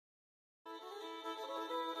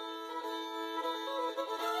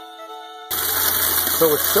So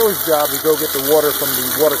it's Joe's job to go get the water from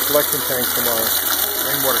the water collection tanks from our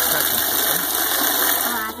rainwater catchment system.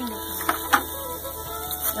 I think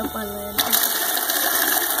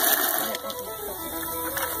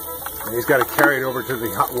And he's got to carry it over to the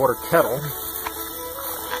hot water kettle,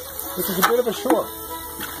 which is a bit of a chore.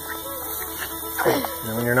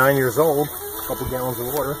 And when you're 9 years old, a couple gallons of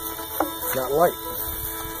water, it's not light.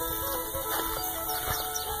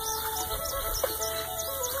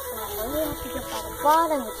 we have to get by the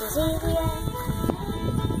bottom, which is easier.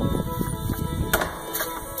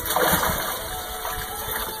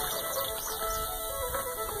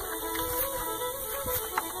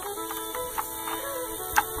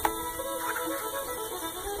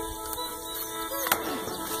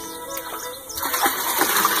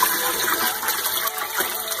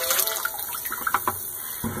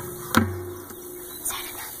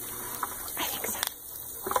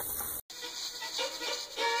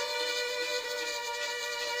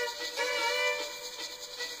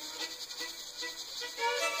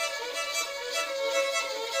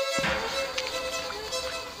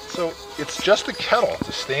 So it's just a kettle. It's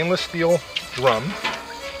a stainless steel drum.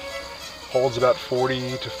 Holds about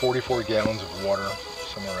 40 to 44 gallons of water,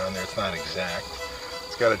 somewhere around there. It's not exact.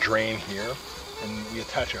 It's got a drain here, and we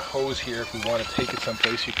attach a hose here if we want to take it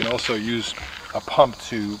someplace. You can also use a pump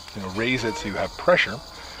to raise it so you have pressure,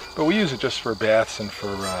 but we use it just for baths and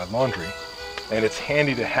for laundry. And it's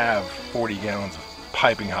handy to have 40 gallons of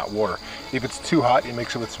piping hot water. If it's too hot, you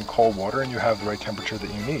mix it with some cold water and you have the right temperature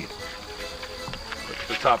that you need.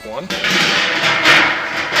 The top one.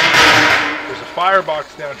 There's a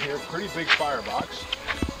firebox down here, pretty big firebox,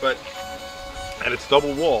 and it's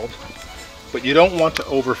double walled, but you don't want to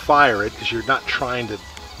overfire it because you're not trying to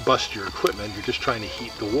bust your equipment, you're just trying to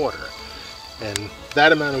heat the water. And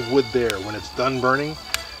that amount of wood there, when it's done burning,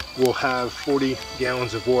 will have 40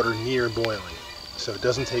 gallons of water near boiling. So it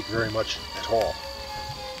doesn't take very much at all.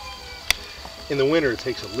 In the winter it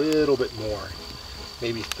takes a little bit more.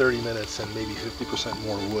 Maybe 30 minutes and maybe 50%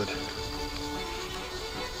 more wood.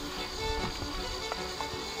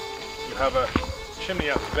 You have a chimney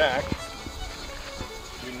out the back.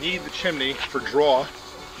 You need the chimney for draw.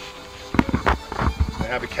 I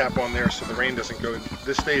have a cap on there so the rain doesn't go.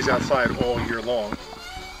 This stays outside all year long.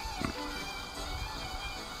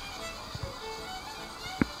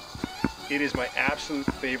 It is my absolute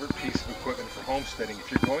favorite piece of equipment for homesteading. If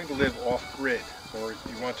you're going to live off-grid, or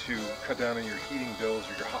you want to cut down on your heating bills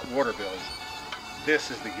or your hot water bills, this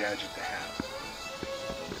is the gadget to have.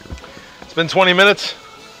 It's been 20 minutes.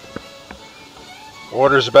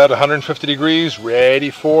 Water's about 150 degrees, ready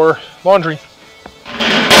for laundry.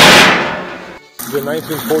 This is a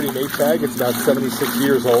 1940 Maytag. It's about 76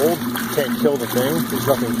 years old. Can't kill the thing. There's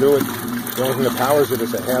nothing to it. The only thing that powers it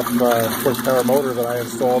is a half horsepower motor that I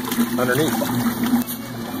installed underneath.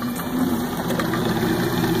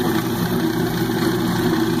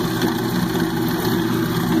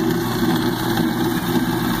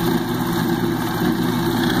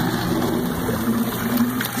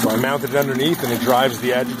 So I mounted it underneath and it drives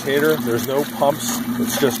the agitator. There's no pumps,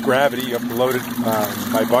 it's just gravity. You have to load it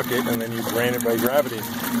by bucket and then you drain it by gravity.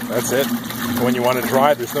 That's it. When you want to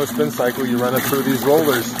dry, there's no spin cycle, you run it through these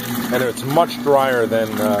rollers and it's much drier than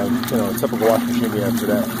a typical washing machine we have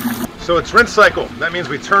today. So it's rinse cycle. That means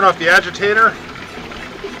we turn off the agitator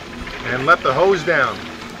and let the hose down.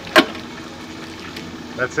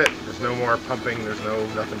 That's it. There's no more pumping, there's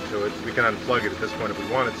nothing to it. We can unplug it at this point if we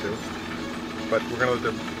wanted to. But we're going to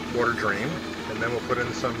let the water drain, and then we'll put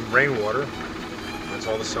in some rainwater, rinse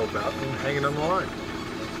all the soap out, and hang it on the line.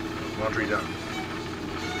 Laundry done.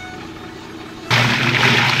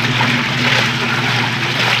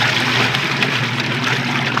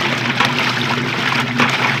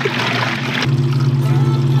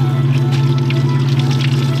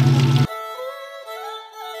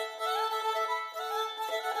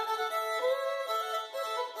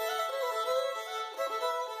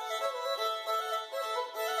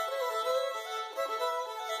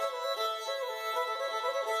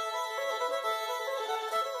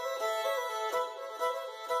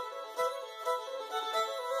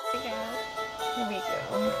 Here we go.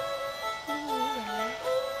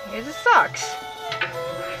 Here's the socks.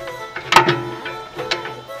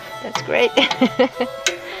 That's great.